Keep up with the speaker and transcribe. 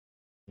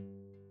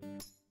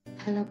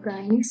Hello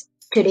guys,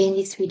 today in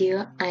this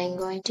video I am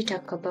going to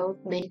talk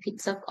about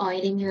benefits of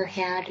oiling your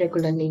hair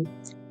regularly.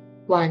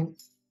 1.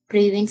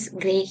 Prevents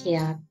grey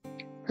hair.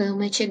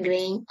 Premature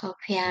graying of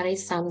hair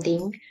is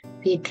something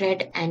we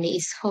dread and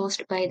is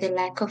caused by the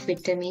lack of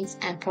vitamins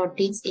and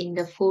proteins in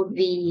the food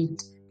we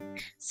eat.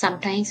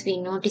 Sometimes we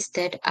notice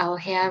that our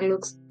hair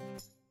looks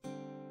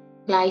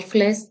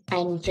lifeless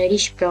and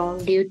reddish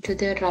brown due to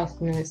the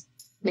roughness.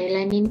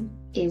 Melanin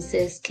is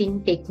a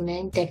skin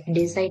pigment that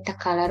decides the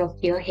color of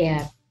your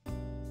hair.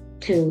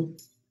 2.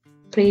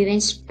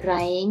 Prevents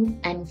drying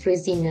and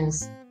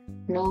frizziness.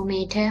 No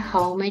matter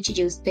how much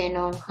you spend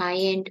on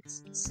high-end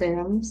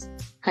serums,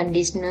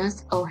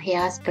 conditioners, or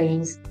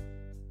hairsprays,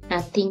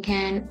 nothing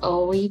can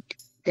outweigh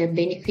the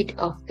benefit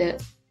of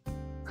the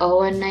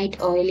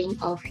overnight oiling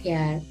of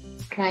hair.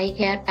 Dry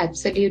hair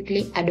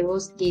absolutely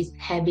adores this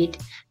habit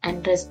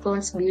and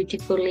responds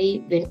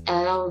beautifully when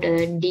allowed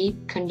a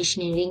deep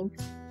conditioning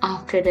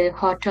after a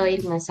hot oil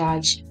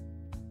massage.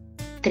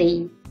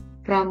 3.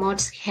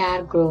 Promotes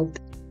hair growth.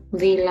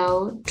 We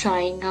love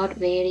trying out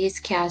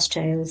various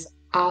hairstyles.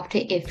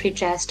 After every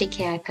drastic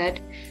haircut,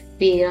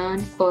 we yearn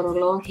for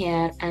long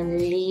hair and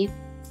leave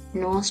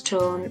no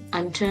stone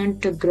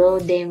unturned to grow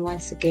them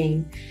once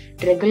again.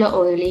 Regular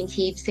oiling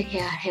keeps the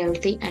hair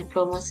healthy and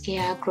promotes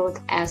hair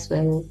growth as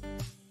well.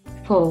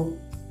 4.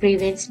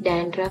 Prevents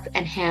dandruff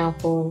and hair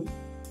fall.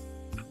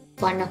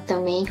 One of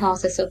the main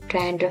causes of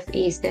dandruff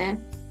is the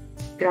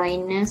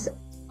dryness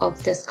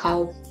of the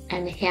scalp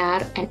and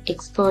hair and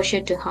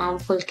exposure to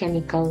harmful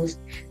chemicals.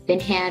 When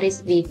hair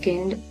is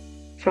weakened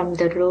from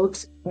the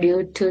roots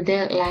due to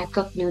the lack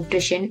of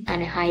nutrition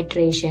and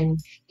hydration,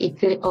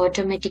 it will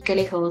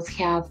automatically cause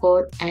hair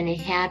fall and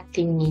hair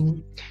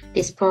thinning.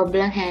 This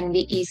problem can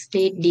be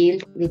easily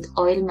dealt with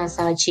oil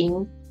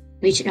massaging,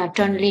 which not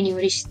only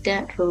nourishes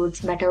the roots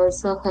but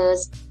also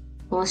hurts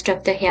most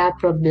of the hair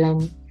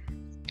problem.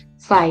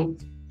 5.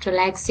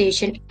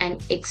 Relaxation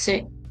and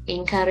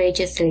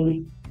encourages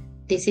sleep.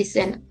 This is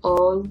an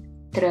old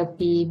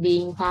therapy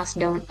being passed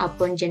down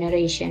upon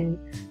generation.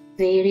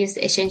 Various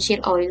essential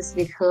oils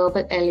with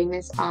herbal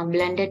elements are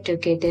blended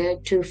together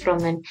to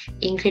form an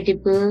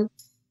incredible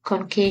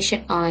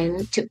concoction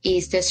oil to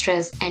ease the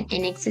stress and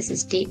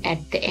anxiety at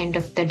the end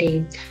of the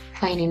day.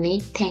 Finally,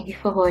 thank you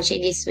for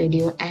watching this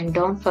video and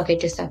don't forget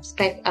to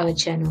subscribe our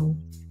channel.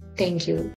 Thank you.